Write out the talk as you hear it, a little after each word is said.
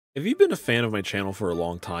If you've been a fan of my channel for a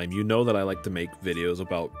long time, you know that I like to make videos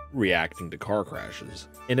about reacting to car crashes.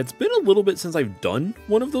 And it's been a little bit since I've done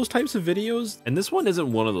one of those types of videos, and this one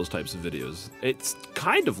isn't one of those types of videos. It's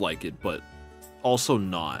kind of like it, but also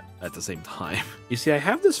not at the same time. You see, I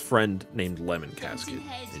have this friend named Lemon Casket,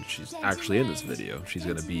 and she's actually in this video. She's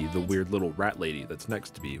gonna be the weird little rat lady that's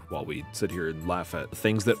next to me while we sit here and laugh at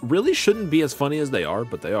things that really shouldn't be as funny as they are,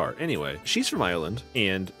 but they are. Anyway, she's from Ireland,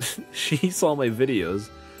 and she saw my videos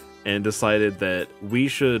and decided that we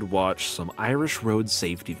should watch some Irish road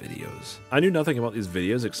safety videos. I knew nothing about these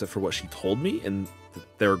videos except for what she told me, and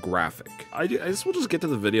they're graphic. I guess we'll just get to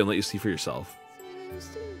the video and let you see for yourself.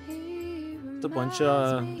 It's a bunch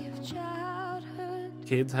of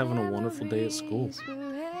kids having a wonderful day at school.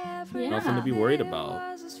 Yeah. Nothing to be worried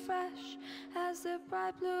about.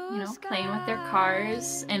 You know, playing with their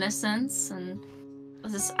cars, innocence, and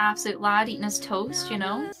this absolute lad eating his toast, you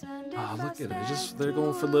know? Oh, look at them. They're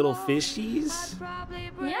going for little fishies?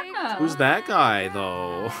 Yeah. Who's that guy,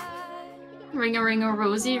 though? Ring-a-ring-a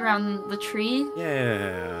Rosie around the tree.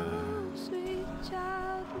 Yeah.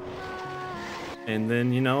 And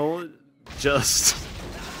then, you know, just...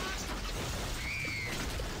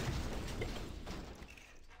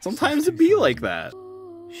 sometimes it be like that.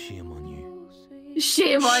 Shame on you.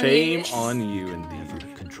 Shame on you. Shame on you, indeed.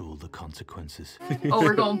 Control the consequences. Oh,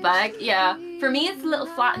 we're going back? Yeah. For me, it's the little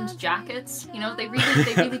flattened jackets. You know, they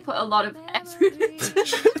really put a lot of effort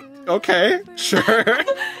into. Okay, sure.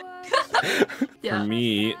 Yeah. For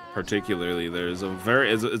me, particularly, there's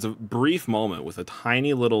it's a brief moment with a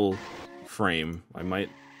tiny little frame.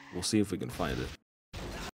 We'll see if we can find it.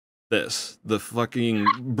 The fucking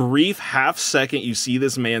brief half second you see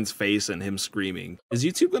this man's face and him screaming. Is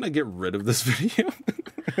YouTube gonna get rid of this video?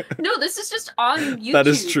 No, this is just on YouTube. That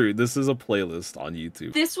is true. This is a playlist on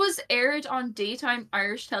YouTube. This was aired on daytime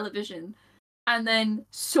Irish television. And then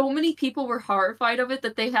so many people were horrified of it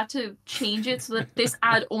that they had to change it so that this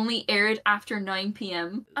ad only aired after 9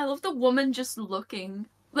 p.m. I love the woman just looking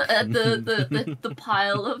at the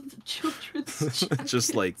pile of children's jackets.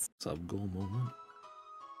 Just like, sub-goal moment.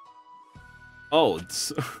 Oh,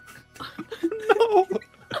 it's... No!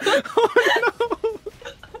 Oh, no!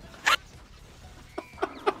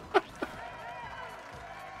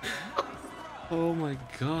 Oh my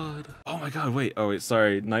god. Oh my god, wait. Oh wait,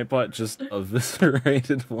 sorry. Nightbot just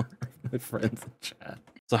eviscerated one of my friends in chat.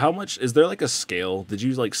 So how much, is there like a scale? Did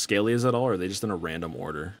you like scale these at all, or are they just in a random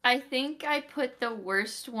order? I think I put the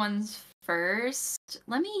worst ones first.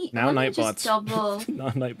 Let me Nightbot's just double.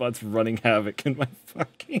 now Nightbot's running havoc in my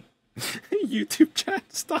fucking YouTube chat.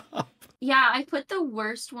 Stop. Yeah, I put the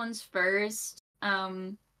worst ones first.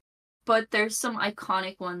 But there's some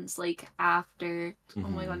iconic ones like after. Oh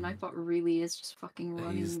my god, Nightbot really is just fucking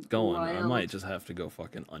running. He's going. wild. I might just have to go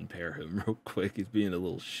fucking unpair him real quick. He's being a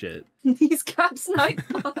little shit. These caps,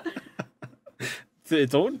 Nightbot.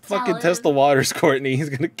 Don't fucking test the waters, Courtney. He's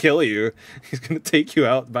gonna kill you. He's gonna take you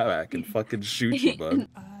out back and fucking shoot you, bud.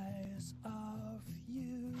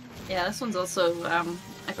 Yeah, this one's also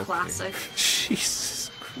a classic. Jesus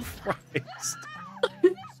Christ.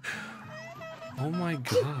 Oh my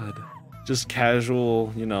god. Just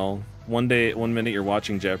casual, you know, one minute you're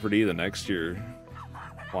watching Jeopardy, the next you're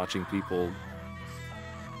watching people.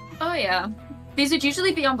 Oh yeah. These would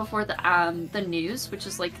usually be on before the news, which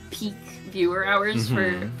is like peak viewer hours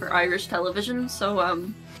for Irish television. So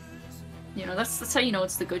you know, that's how you know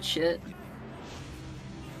it's the good shit.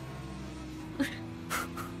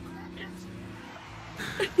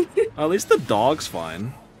 At least the dog's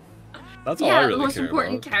fine. That's all I really care about. Yeah, the most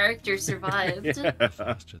important character survived.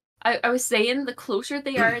 Yeah. I was saying, the closer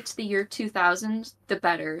they are to the year 2000, the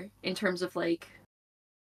better, in terms of, like,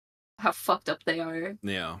 how fucked up they are.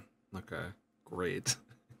 Yeah, okay, great.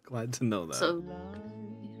 Glad to know that. So,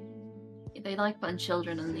 they like putting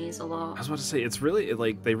children in these a lot. I was about to say, it's really,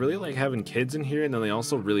 like, they really like having kids in here, and then they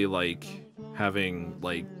also really like having,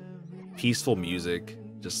 like, peaceful music,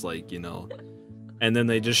 just like, you know, and then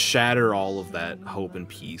they just shatter all of that hope and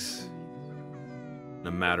peace in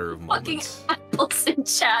a matter of moments. Fucking apples in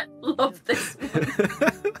chat, love this one.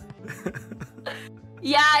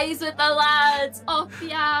 Yeah, he's with the lads. Oh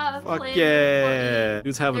yeah, fuck yeah.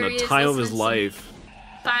 Dude's having a time of his life.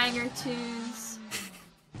 Banger tunes.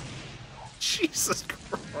 Jesus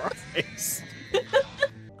Christ.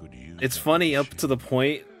 It's funny up to the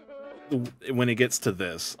point when it gets to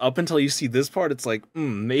this. Up until you see this part, it's like,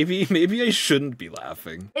 maybe I shouldn't be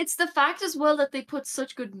laughing. It's the fact as well that they put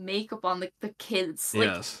such good makeup on the kids. Like,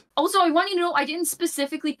 yes. Also, I want you to know, I didn't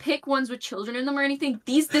specifically pick ones with children in them or anything.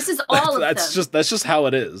 This is all of them. That's just how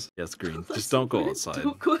it is. Yes, Green. Just don't go outside.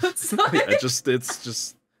 Don't go outside. Yeah, it's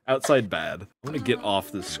just Outside bad. I'm gonna get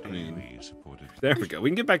off this screen. There we go.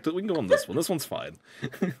 We can go on this one. This one's fine.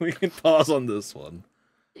 We can pause on this one.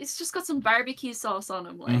 It's just got some barbecue sauce on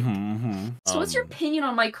him, like. So what's your opinion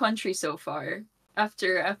on my country so far?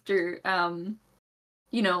 After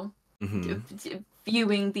you know,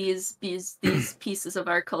 viewing these pieces of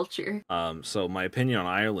our culture. So my opinion on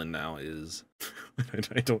Ireland now is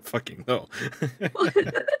I don't fucking know.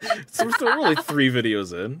 So we're only 3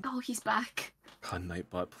 videos in. Oh, he's back. God,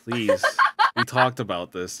 Nightbot, please. We talked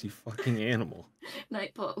about this, you fucking animal.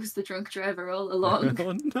 Nightbot was the drunk driver all along.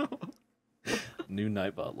 Oh no. New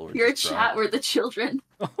Nightbot Lord. Your chat were the children.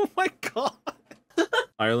 Oh my god.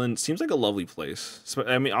 Ireland seems like a lovely place. So,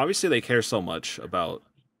 I mean, obviously they care so much about,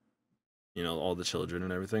 you know, all the children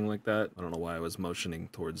and everything like that. I don't know why I was motioning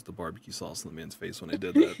towards the barbecue sauce in the man's face when I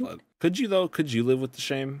did that, but could you though? Could you live with the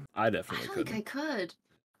shame? I definitely could. I could.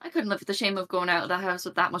 I couldn't live with the shame of going out of the house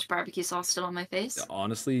with that much barbecue sauce still on my face. Yeah,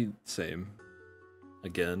 honestly, same.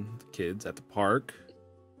 Again, the kids at the park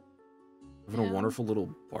having a wonderful little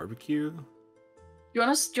barbecue. Do you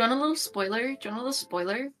want a little spoiler? Do you want a little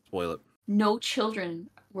spoiler? Spoil it. No children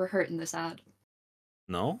were hurt in this ad.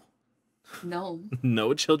 No? No.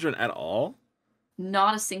 No children at all?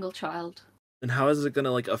 Not a single child. And how is it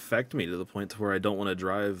gonna like affect me to the point to where I don't want to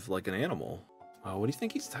drive like an animal? Oh, what do you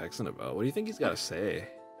think he's texting about? What do you think he's got to say?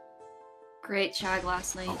 Great shag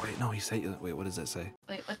last night. Oh wait, no, he said. Wait, what does that say?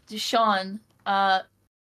 Wait, what? Sean,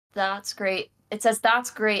 that's great. It says that's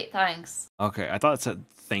great, thanks. Okay, I thought it said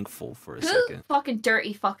thankful for a second. Fucking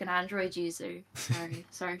dirty fucking Android user.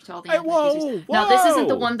 Sorry to all the Android users. Whoa. No, this isn't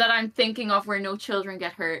the one that I'm thinking of where no children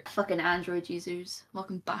get hurt. Fucking Android users.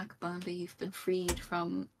 Welcome back, Bambi. You've been freed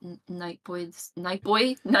from Nightboy's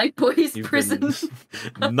prison.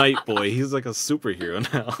 Nightboy. He's like a superhero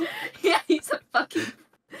now. Yeah, he's a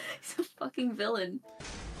fucking villain.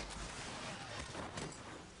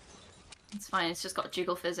 It's fine. It's just got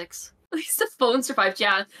jiggle physics. At least the phone survived.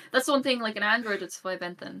 Yeah, that's one thing. Like an Android would survive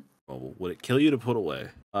anything. Well, would it kill you to put away?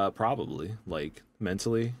 Probably. Like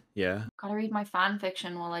mentally, yeah. Gotta read my fan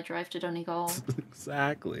fiction while I drive to Donegal.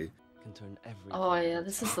 Exactly. Oh yeah,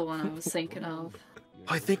 this is the one I was thinking of.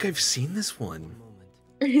 I think I've seen this one.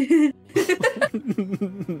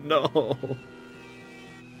 No.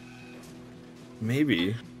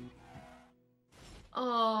 Maybe.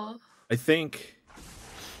 Oh. I think.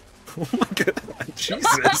 Oh my god,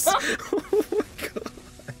 Jesus. Oh my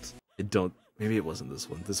god. Maybe it wasn't this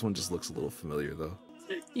one. This one just looks a little familiar though.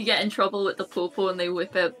 You get in trouble with the popo and they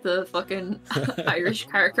whip out the fucking Irish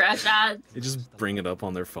car crash ad. They just bring it up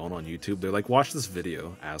on their phone on YouTube. They're like, watch this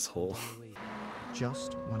video, asshole.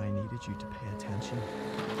 Just when I needed you to pay attention.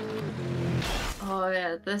 Oh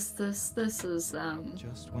yeah, this is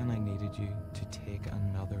Just when I needed you to take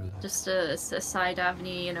another look. just a side avenue,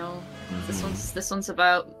 you know. This one's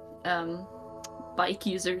about bike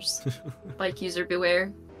users. Bike user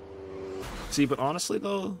beware. See, but honestly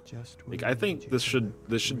though, Just like I think this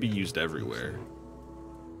should be used everywhere.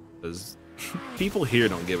 Because people here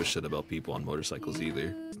don't give a shit about people on motorcycles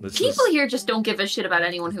either. People here just don't give a shit about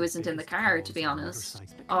anyone who isn't in the car, to be honest.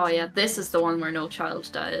 Oh yeah, this is the one where no child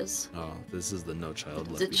dies. Oh, this is the no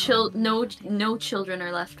child left behind. No children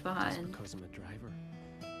are left behind.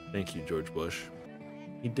 Thank you, George Bush.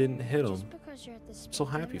 He didn't hit him. I'm so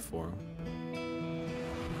happy for him.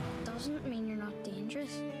 Doesn't mean you're not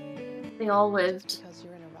dangerous. They all lived.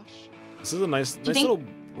 This is a nice think- little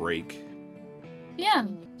break. Yeah.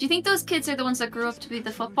 Do you think those kids are the ones that grew up to be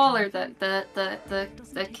the footballer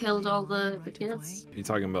that killed all the kids? Are you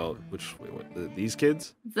talking about these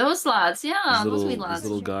kids? Those lads, yeah, those wee These lads.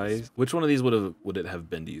 little guys. Which one of these would it have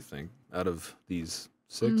been? Do you think out of these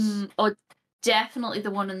 6? Oh, definitely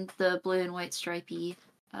the one in the blue and white stripey.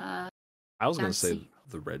 I was gonna say fancy.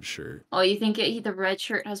 the red shirt. Oh, you think the red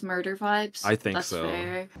shirt has murder vibes? I think That's so.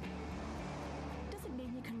 fair.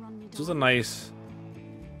 This was a nice.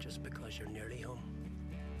 Just because you're nearly home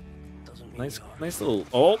doesn't mean Nice little.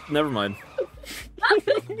 Oh, never mind.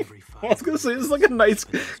 I was gonna say this is like a nice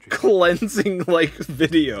cleansing like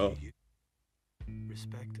video.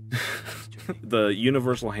 respect. The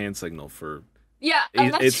universal hand signal for. Yeah,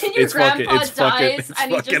 It's imagine your grandpa it's fucking- dies it's and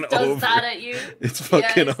he just fucking does over. that at you. It's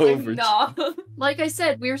fucking it's over. Like, no. Like I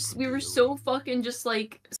said, we were so fucking just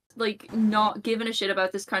like not giving a shit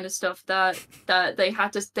about this kind of stuff that they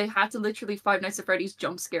had to literally Five Nights at Freddy's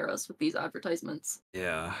jump scare us with these advertisements.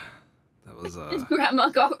 Yeah, that was Grandma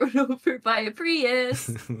got run over by a Prius.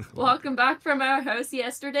 Walking back from our house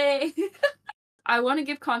yesterday. I want to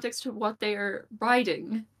give context to what they are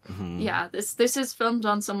riding. Mhm. Yeah, this is filmed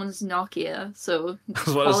on someone's Nokia, so I was about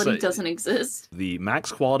to quality say, doesn't exist. The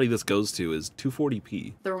max quality this goes to is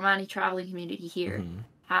 240p. The Romani traveling community here Mhm.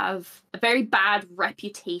 have a very bad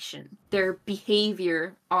reputation, their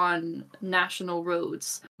behavior on national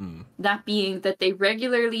roads. That being that they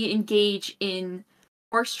regularly engage in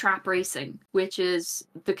horse trap racing, which is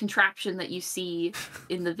the contraption that you see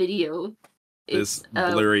in the video. This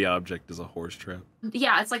blurry object is a horse trap.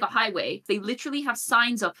 Yeah, it's like a highway. They literally have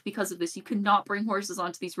signs up because of this. You cannot bring horses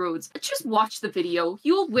onto these roads. Just watch the video.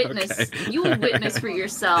 You will witness. Okay. You will witness for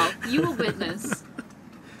yourself. You will witness.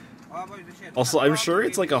 Also, I'm sure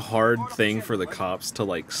it's like a hard thing for the cops to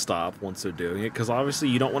like stop once they're doing it, because obviously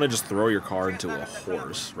you don't want to just throw your car into a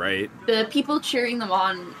horse, right? The people cheering them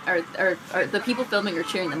on, or the people filming are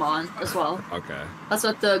cheering them on as well. Okay. That's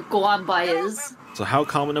what the go on by is. So how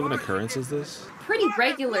common of an occurrence is this? Pretty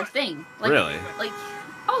regular thing. Like, really? Like,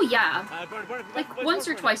 oh yeah. Like once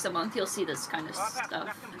or twice a month you'll see this kind of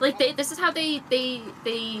stuff. Like this is how they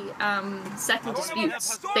settle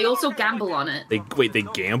disputes. They also gamble on it. They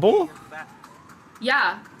gamble?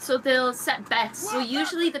 Yeah. So they'll set bets. So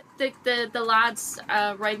usually the lads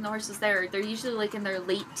riding the horses they're usually like in their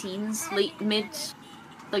late teens, mid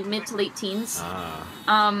to late teens.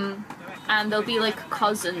 And they'll be like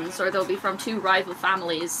cousins, or they'll be from two rival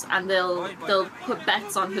families, and they'll put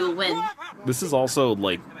bets on who'll win. This is also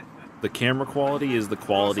like the camera quality is the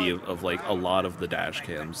quality of like a lot of the dash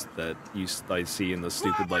cams that I see in the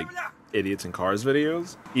stupid like idiots in cars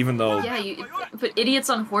videos. Even though but idiots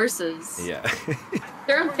on horses. Yeah.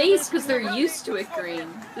 They're on face because they're used to it green.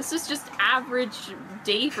 This is just average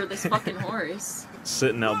day for this fucking horse.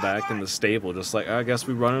 Sitting out back in the stable, just like, I guess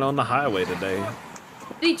we run it on the highway today.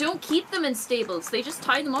 They don't keep them in stables. They just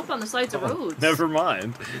tie them up on the sides of roads. Never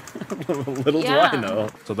mind. Little do I know.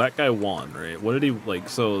 So that guy won, right? What did he, like,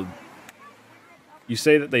 so... You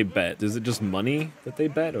say that they bet. Is it just money that they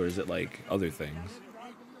bet, or is it, like, other things?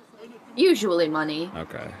 Usually money.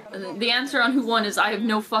 Okay. The answer on who won is I have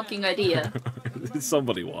no fucking idea.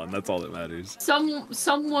 Somebody won. That's all that matters.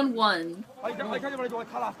 Someone won. I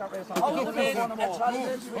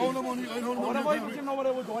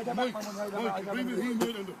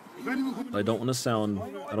don't want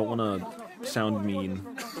to sound mean,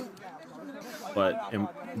 but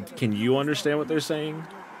can you understand what they're saying?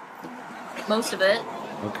 Most of it.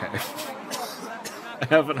 Okay. I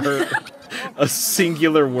haven't heard a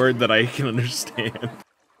singular word that I can understand.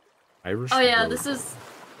 Irish. Oh yeah, this is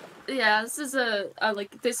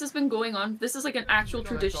this has been going on. This is like an actual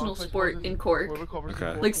traditional sport in Cork.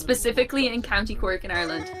 Okay. Like specifically in County Cork in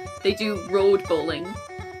Ireland, they do road bowling.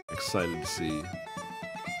 Excited to see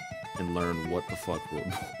and learn what the fuck road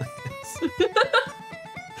bowling is.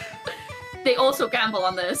 They also gamble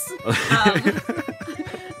on this,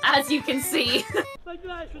 as you can see.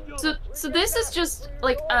 So this is just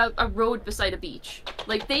like a road beside a beach.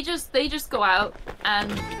 Like they just go out and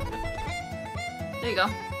there you go.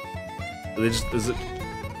 Are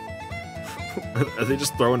they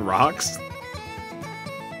just throwing rocks?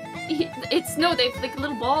 No, they've like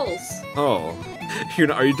little balls. Oh,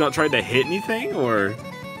 are you not trying to hit anything, or?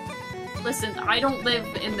 Listen, I don't live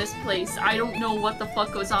in this place. I don't know what the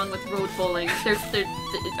fuck goes on with road bowling. That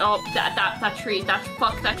tree,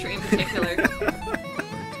 fuck that tree in particular.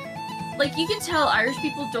 Like, you can tell Irish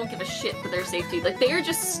people don't give a shit for their safety. Like, they are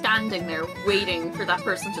just standing there waiting for that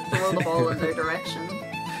person to throw the ball in their direction.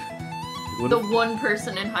 One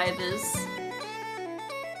person in high-vis.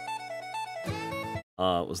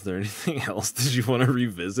 Was there anything else? Did you want to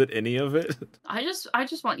revisit any of it? I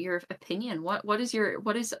just want your opinion. What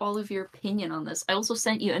is all of your opinion on this? I also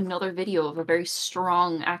sent you another video of a very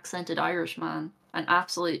strong accented Irish man, an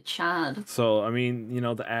absolute Chad. So, I mean,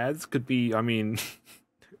 the ads could be, I mean,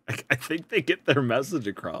 I think they get their message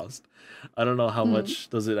across. I don't know how much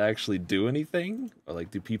does it actually do anything? Or like,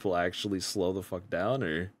 do people actually slow the fuck down,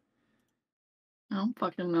 or? I don't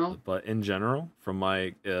fucking know. But in general, from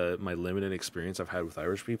my my limited experience I've had with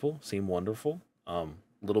Irish people, seem wonderful.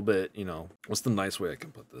 Little bit, what's the nice way I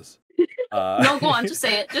can put this? No, go on, just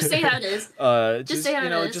say it. Just say how it is. Just say how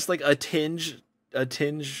it is. Just like a tinge,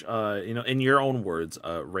 in your own words,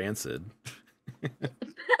 rancid.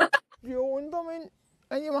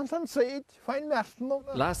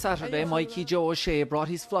 Last Saturday, Mikey Joe O'Shea brought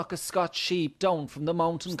his flock of Scotch sheep down from the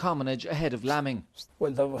mountain commonage ahead of lambing.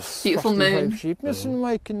 Well, there was beautiful moon. Sheep missing,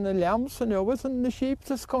 like, in the lambs and everything. The sheep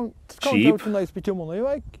just count sheep? Out a nice bit of money,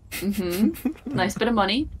 like. Nice bit of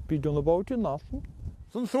money. Be done about it, nothing.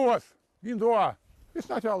 It's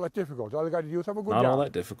not all that difficult. All you got to do is have a good Not all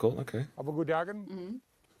that difficult, okay. Have a good dagging.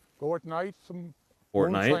 Go at night, some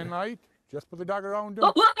Fortnite. Night. Just put the dog around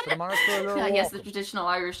them. I guess the traditional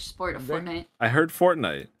Irish sport of Fortnite. I heard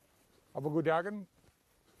Fortnite. Have a good dagging.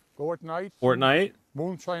 Go at night. Fortnite?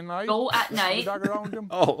 Moonshine night. Go at night. Dog around them.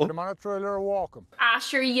 Oh. Put them on a trailer or walk them. Ah,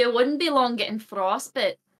 sure, you wouldn't be long getting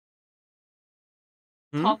frostbite.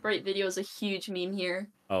 Hmm? Top right video is a huge meme here.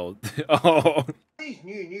 Oh. Oh. These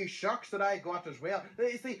new shocks that I got as well.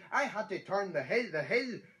 You see, I had to turn the hill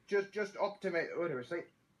just up to my, what do I say?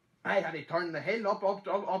 I had to turn the hill up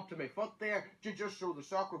to my foot there, just so the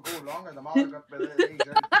sock would go along and the mother up with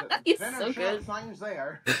It's thinner so short good. things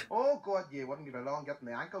there. Oh God, you wouldn't get along getting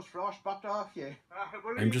the ankles frostbite off you.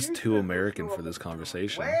 I'm just too American for this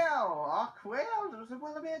conversation. Well, will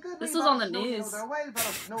it be a good This wee was on bit the of snow, you know, news. There's a wild bit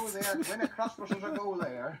of snow there, when it Christmases ago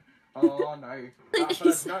there. Oh no. But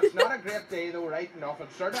it's not a great day though, right enough.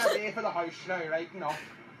 It's sort of a day for the house now, right enough.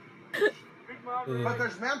 But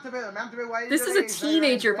there's meant to be wild This is a days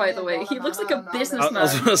teenager, there, by the way. He looks like a I businessman.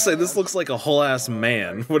 was gonna say, this looks like a whole ass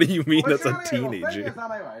man. What do you mean that's a teenager?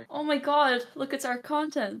 Oh my god, look, it's our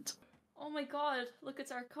content. Oh my god, look,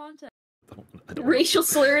 it's our content. I don't- Racial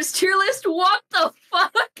slurs tier list? What the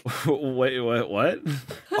fuck? Wait, what?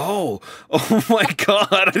 Oh my god,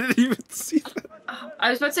 I didn't even see that. I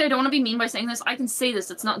was about to say I don't want to be mean by saying this. I can say this.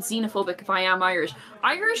 It's not xenophobic if I am Irish.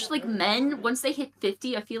 Irish, like, men, once they hit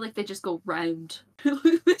 50, I feel like they just go round.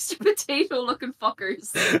 Mr. Potato looking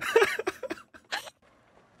fuckers.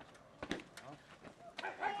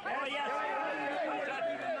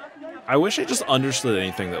 I wish I just understood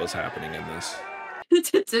anything that was happening in this.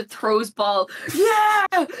 It throws ball. Yeah!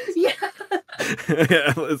 Yeah!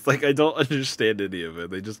 Yeah, it's like I don't understand any of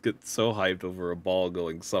it. They just get so hyped over a ball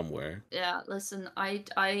going somewhere. Yeah, listen,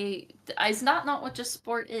 it's not what just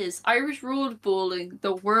sport is. Irish road bowling,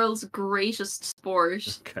 the world's greatest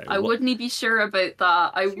sport. Okay, I wouldn't be sure about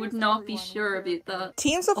that. I would not be sure about that.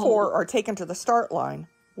 Teams of 4 are taken to the start line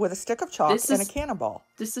with a stick of chalk This and a is- cannonball.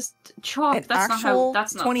 This is chalk. An That's not actual how.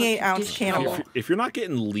 That's not 28-ounce traditional. cannonball. If you're not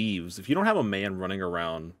getting leaves, if you don't have a man running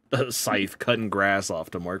around a scythe cutting grass off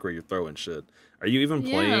to mark where you're throwing shit, are you even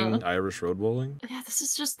playing Irish road bowling? Yeah, this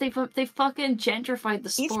is just they fucking gentrified the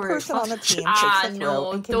sport. Each person on the team Ah, takes a throw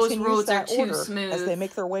no, and those continues roads are that too order smooth. as they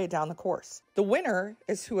make their way down the course. The winner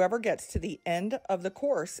is whoever gets to the end of the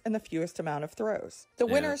course in the fewest amount of throws. The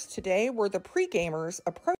Yeah. winners today were the pre-gamers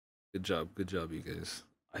approaching Good job, you guys.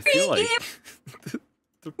 I feel like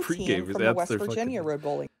the team pre-gamers, from the that's West their Virginia fucking road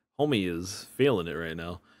bowling. homie is failing it right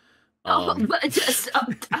now. But just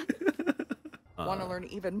Want to learn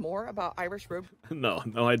even more about Irish road? No,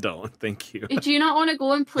 I don't. Thank you. do you not want to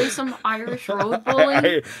go and play some Irish road bowling?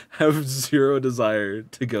 I have zero desire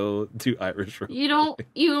to go to Irish road. You don't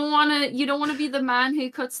want to be the man who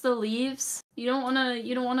cuts the leaves. You don't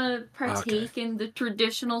want to partake in the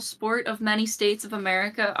traditional sport of many states of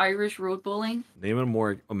America, Irish road bowling. Name a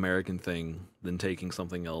more American thing than taking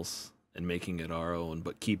something else and making it our own,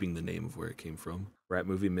 but keeping the name of where it came from. Rat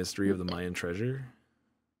movie Mystery of the Mayan Treasure.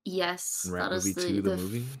 Yes, And Rat that is Movie 2, the the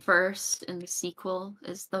movie? first, and the sequel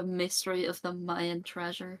is the Mystery of the Mayan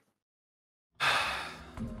Treasure,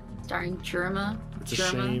 starring Germa, It's a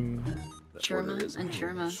shame that order Germa, isn't and here.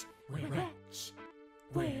 Germa.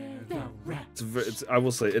 I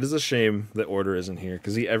will say it is a shame that Order isn't here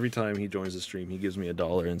because every time he joins the stream he gives me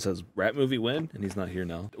 $1 and says Rat movie win, and he's not here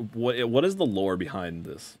now. What is the lore behind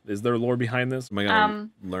this? Is there lore behind this? Am I gonna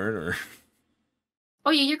learn or?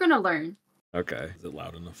 Oh yeah, you're gonna learn. Okay, is it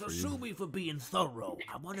loud enough So for sue you? me for being thorough.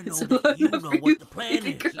 I want to know It's that you loud know for what you, the plan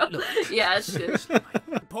baby is. girl. Look, Yeah, it's good.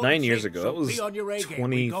 9 years ago. That So was be on your A game.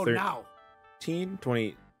 We go 2013, now.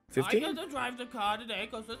 2015. to drive the car today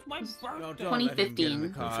because it's my birthday.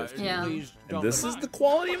 2015. Yeah. And this is the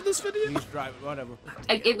quality of this video? Please drive, whatever.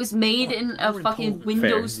 It was made in a fucking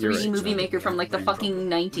Windows You're 3 right. movie maker from like the fucking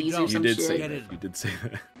 90s or You some did shit. say that. You did say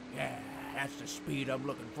that. Yeah, that's the speed I'm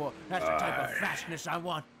looking for. That's the type of fastness I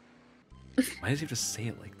want. Why does he have to say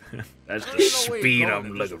it like that? That's the There's no way speed going I'm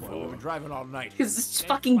at this looking point. We've for. been driving all night. Because it's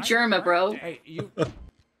fucking Germa, bro. Hey, you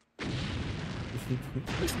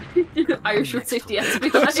Irish road safety I was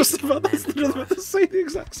espionage. just about to say the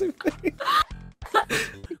exact same thing.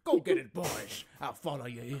 go get it, boys. I'll follow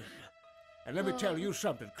you in. And let me tell you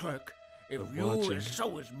something, clerk. If you watching. as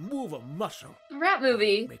so as move a muscle, Rat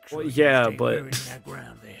movie. make sure Well, you yeah, stay but- buried in that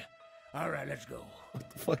ground there. All right, let's go. What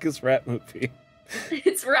the fuck is Rat movie?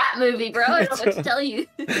 It's Rat movie, bro. I don't know what to tell you.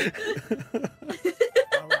 All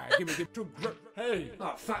right, give me the two. Hey,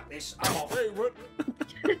 oh, fuck this off. Hey, what?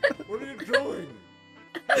 What are you doing?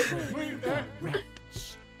 Hey, leave that.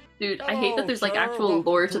 Dude, I hate that there's like actual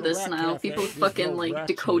lore to this now. People fucking like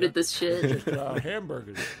decoded this shit.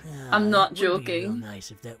 Hamburgers. I'm not Wouldn't be real joking.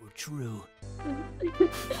 nice if that were true.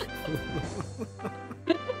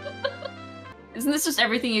 Isn't this just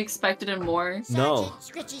everything you expected and more? No.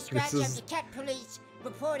 Scratchy Scratch This of is- the Cat Police.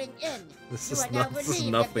 reporting in. This You is are now not. This is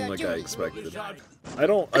relieved nothing of like your I duty. expected.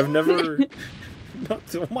 I've never.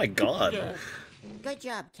 Oh my god. Good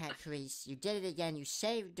job, Cat Police. You did it again. You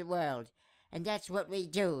saved the world. And that's what we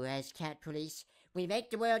do as Cat Police. We make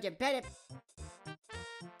the world a better...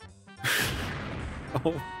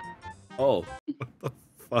 Oh. Oh. What the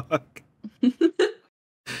fuck?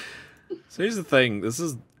 So here's the thing. This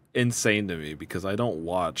is insane to me because I don't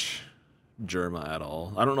watch Germa at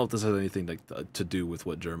all. I don't know if this has anything to do with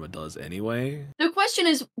what Germa does anyway. The question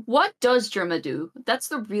is, what does Germa do? That's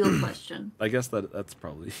the real question. I guess that's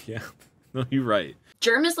probably, yeah. No, you're right.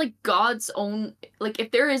 Germa's like God's own, like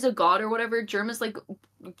if there is a God or whatever, Germa's like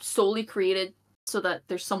solely created so that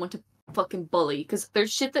there's someone to fucking bully, because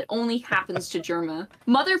there's shit that only happens to Germa.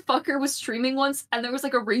 Motherfucker was streaming once and there was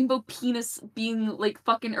like a rainbow penis being like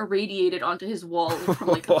fucking irradiated onto his wall from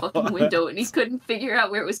like a fucking window and he couldn't figure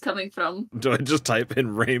out where it was coming from. Do I just type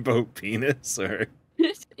in rainbow penis or?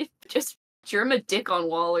 It just Germa dick on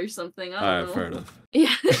wall or something. I don't know. Alright, fair enough.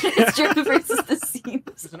 Yeah, it's Germa versus the Seams.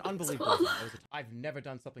 It's an unbelievable. I've never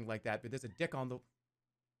done something like that, but there's a dick on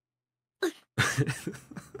the.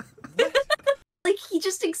 Like he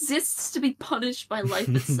just exists to be punished by life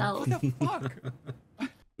itself. What the fuck?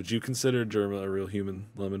 Would you consider Germa a real human,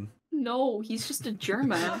 Lemon? No, he's just a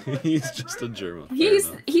Germa. He's just a Germa.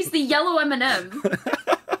 He's the yellow M&M.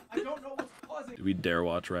 Do we dare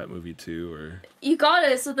watch Rat Movie 2 or? You got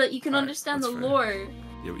it so that you can understand the fair. lore.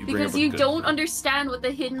 Yeah, you bring Because up a you good don't point. understand what the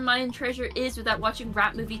hidden mine treasure is without watching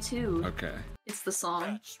Rat Movie 2. Okay. It's the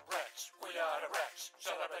song.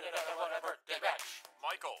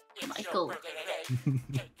 Michael.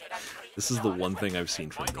 This is the one thing I've seen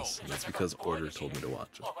from this, and that's because Order told me to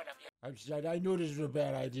watch it. I knew this was a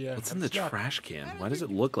bad idea. What's in the trash can? Why does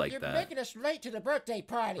it look like You're that? making us late to the birthday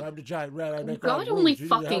party. I'm the giant rat. I make God all the only rules. You need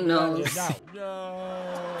to help fucking me out of knows. this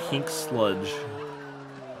now. Pink sludge.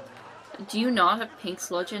 Do you not have pink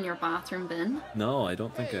sludge in your bathroom bin? No, I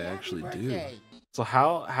don't think I Hey, happy actually do. birthday. So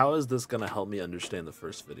how is this gonna help me understand the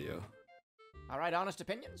first video? All right, honest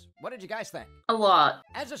opinions? What did you guys think? A lot.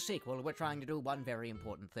 As a sequel, we're trying to do one very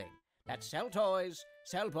important thing. That's sell toys,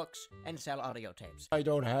 sell books, and sell audio tapes. I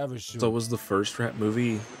don't have a suit. So was the first Rat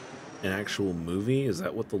movie an actual movie? Is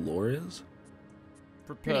that what the lore is?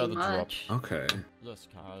 Prepare Pretty the much. Okay. Yes,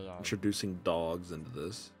 carry on. Introducing dogs into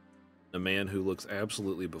this. A man who looks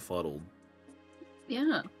absolutely befuddled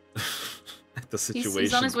Yeah. at the situation.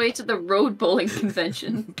 He's on his way to the road bowling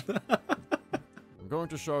convention. I'm going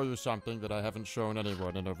to show you something that I haven't shown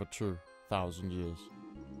anyone in over 2,000 years.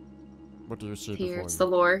 What do you see Here, before it's you? the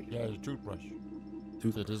lore. Yeah, it's a toothbrush.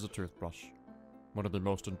 It is a toothbrush. One of the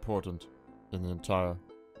most important in the entire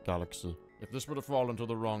galaxy. If this would have fallen to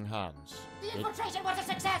the wrong hands... The infiltration was a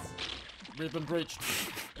success! We've been breached.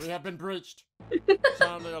 We have been breached.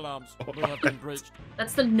 Sound the alarms. We have been breached.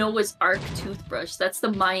 That's the Noah's Ark toothbrush. That's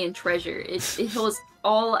the Mayan treasure. It holds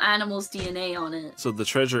all animals' DNA on it. So the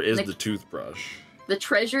treasure is Like- the toothbrush. The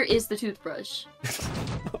treasure is the toothbrush.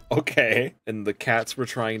 Okay. And the cats were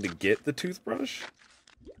trying to get the toothbrush?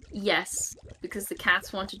 Yes, because the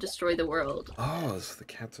cats want to destroy the world. Oh, so the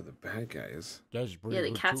cats are the bad guys. Yeah,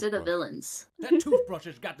 the cats are the villains. That toothbrush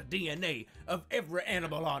has got the DNA of every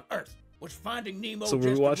animal on Earth. Was Finding Nemo So we're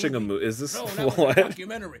just watching a movie? movie. Is this No, that was what? a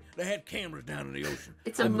documentary. They had cameras down in the ocean.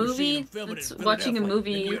 It's a I remember seeing movie them filming it that's in watching a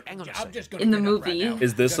Philadelphia. movie Hang on a second. I'm just gonna in the get up right movie. now,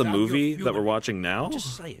 Is this a because I'm your movie that human. we're watching now?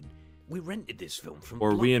 Just saying. We rented this film from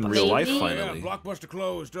Or are we in real life Maybe. finally? Yeah, Blockbuster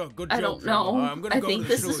closed. Good I joke, don't fella. know. I'm gonna I go think to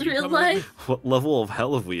the this is sewer. You real coming with me? life. What level of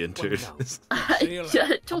hell have we entered?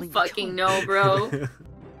 I don't fucking know, bro.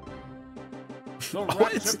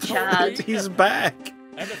 What? Chad. He's back.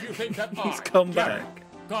 And if you think that He's I, come Jared,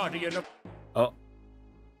 back. Guardian of... Oh.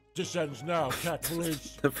 This ends now, Cat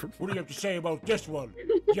Police. What do you have to say about this one?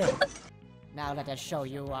 Yeah. Now let us show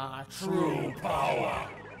you our True power.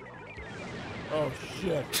 Oh,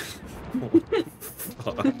 shit.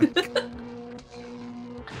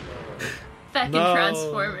 Feckin' No.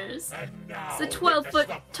 Transformers. It's a 12-foot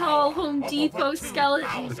tall Home Depot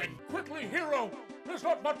skeleton. Quickly, hero. There's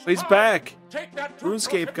not much He's time. back. Take that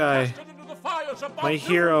RuneScape guy. into the fires above My you.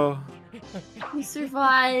 hero. He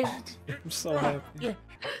survived. I'm so happy.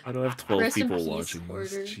 I don't have 12 Rest in people peace, watching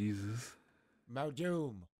this. Order. Jesus.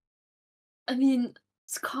 Maldoom. I mean,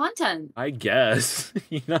 it's content. I guess.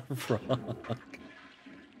 You're not wrong.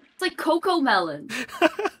 It's like Coco Melon.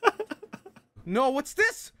 No, what's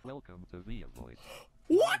this? Welcome to Via Voice.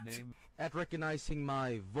 What? At recognizing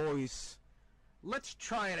my voice, let's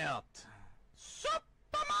try it out.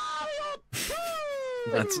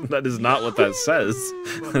 That is not what that says.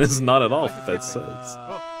 That is not at all what that says.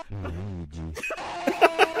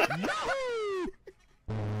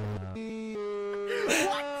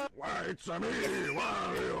 It's a me,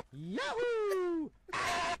 Wario. Yahoo!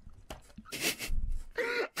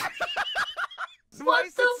 What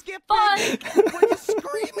the fuck? When you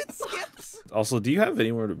scream, it skips. Also, do you have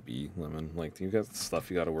anywhere to be, Lemon? Like, do you got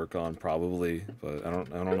stuff you got to work on? Probably, but I don't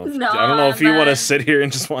know. If, I don't know if you want to sit here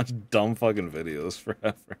and just watch dumb fucking videos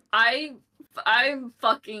forever. I'm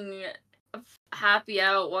fucking happy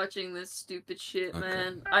out watching this stupid shit,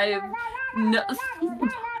 man. I am no.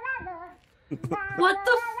 What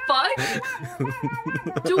the fuck?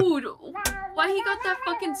 Dude, why he got that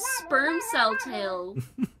fucking sperm cell tail?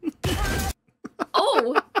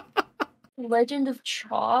 Oh! Legend of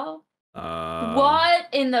Chaw? What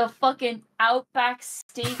in the fucking Outback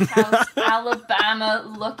Steakhouse,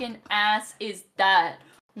 Alabama looking ass is that?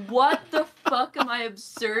 What the fuck am I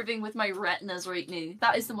observing with my retinas right now?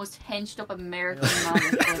 That is the most henched up American man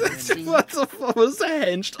I've ever seen. What does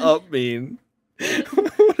henched up mean?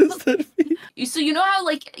 What does that mean? So you know how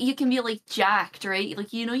like you can be like jacked, right?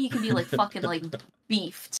 Like you know you can be like fucking like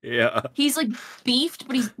beefed. Yeah. He's like beefed,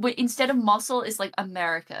 but he's instead of muscle is like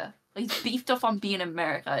America. Like he's beefed up on being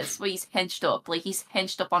America. It's why he's henched up. Like he's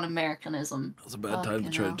henched up on Americanism. That was a bad time to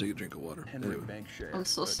try to take a drink of water. Henry Anyway. Bankshaft, I'm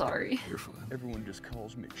so but sorry. You're fine. Everyone just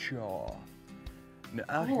calls me Chaw. Now,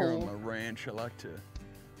 out here on Oh. my ranch, I like to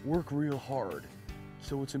work real hard.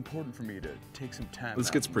 So it's important for me to take some time This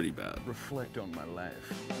out gets and pretty bad. reflect on my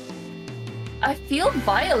life. I feel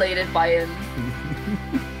violated by him.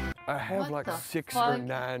 I have What like the 6 fuck? or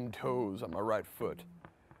 9 toes on my right foot.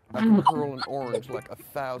 I can curl an orange like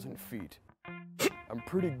 1,000 feet. I'm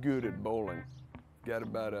pretty good at bowling. Got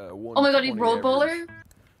about a 1. Oh my god, he road bowler? I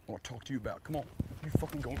want to talk to you about. Come on, you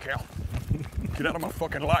fucking go, Cal. Get out of my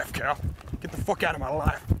fucking life, Cal. Get the fuck out of my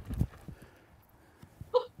life.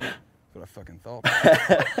 That's what I fucking thought.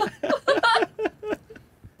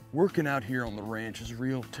 Working out here on the ranch is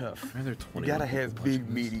real tough. You gotta have big,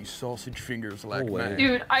 meaty sausage fingers like mine.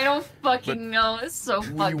 Dude, I don't fucking know. It's so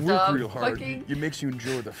When fucked you work up. real hard, Fucking... it makes you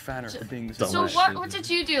enjoy the finer things. in So life. what did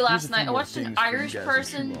you do Here's last a few night? I more watched an things for you Irish guys to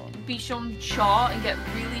person chew on. be shown Chaw and get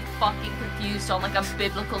really fucking confused on like a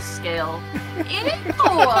biblical scale. Ew!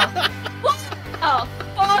 What the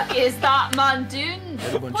fuck is that man doing?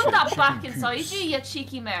 Had a bunch Put of that chicken back inside coops. you, you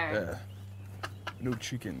cheeky mare. No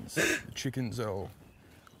chickens. The chickens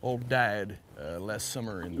all died last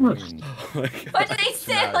summer in the wind. Why did they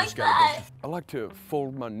say now it like that? I like to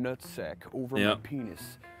fold my nutsack over my Yep.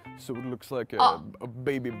 penis so it looks like Oh. a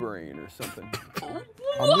baby brain or something. I made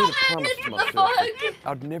a What promise to the myself fuck? that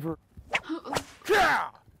I'd never.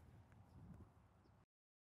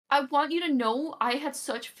 I want you to know I had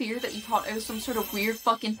such fear that you thought I was some sort of weird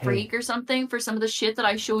fucking freak or something for some of the shit that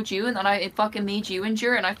I showed you and that it fucking made you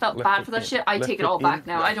endure and I felt Left bad foot for that in, shit. I left take it foot all in, back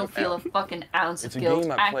now. I left don't foot feel a out. fucking ounce It's of a guilt.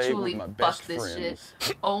 game I played Actually, with my fuck best this shit. friends.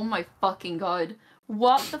 Oh my fucking god.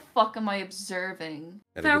 What the fuck am I observing?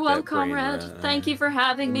 Gotta get Farewell, that brain comrade. right. Thank you for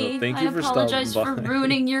having me. thank I you for apologize stopping for by.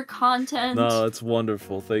 ruining your content. No, it's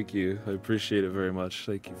wonderful. Thank you. I appreciate it very much.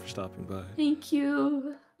 Thank you for stopping by. Thank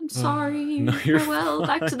you. I'm sorry. No, you're Farewell.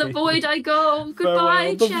 Back to the fine. void I go.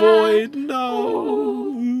 Goodbye, Farewell, the chat. void.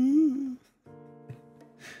 No.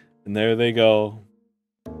 And there they go.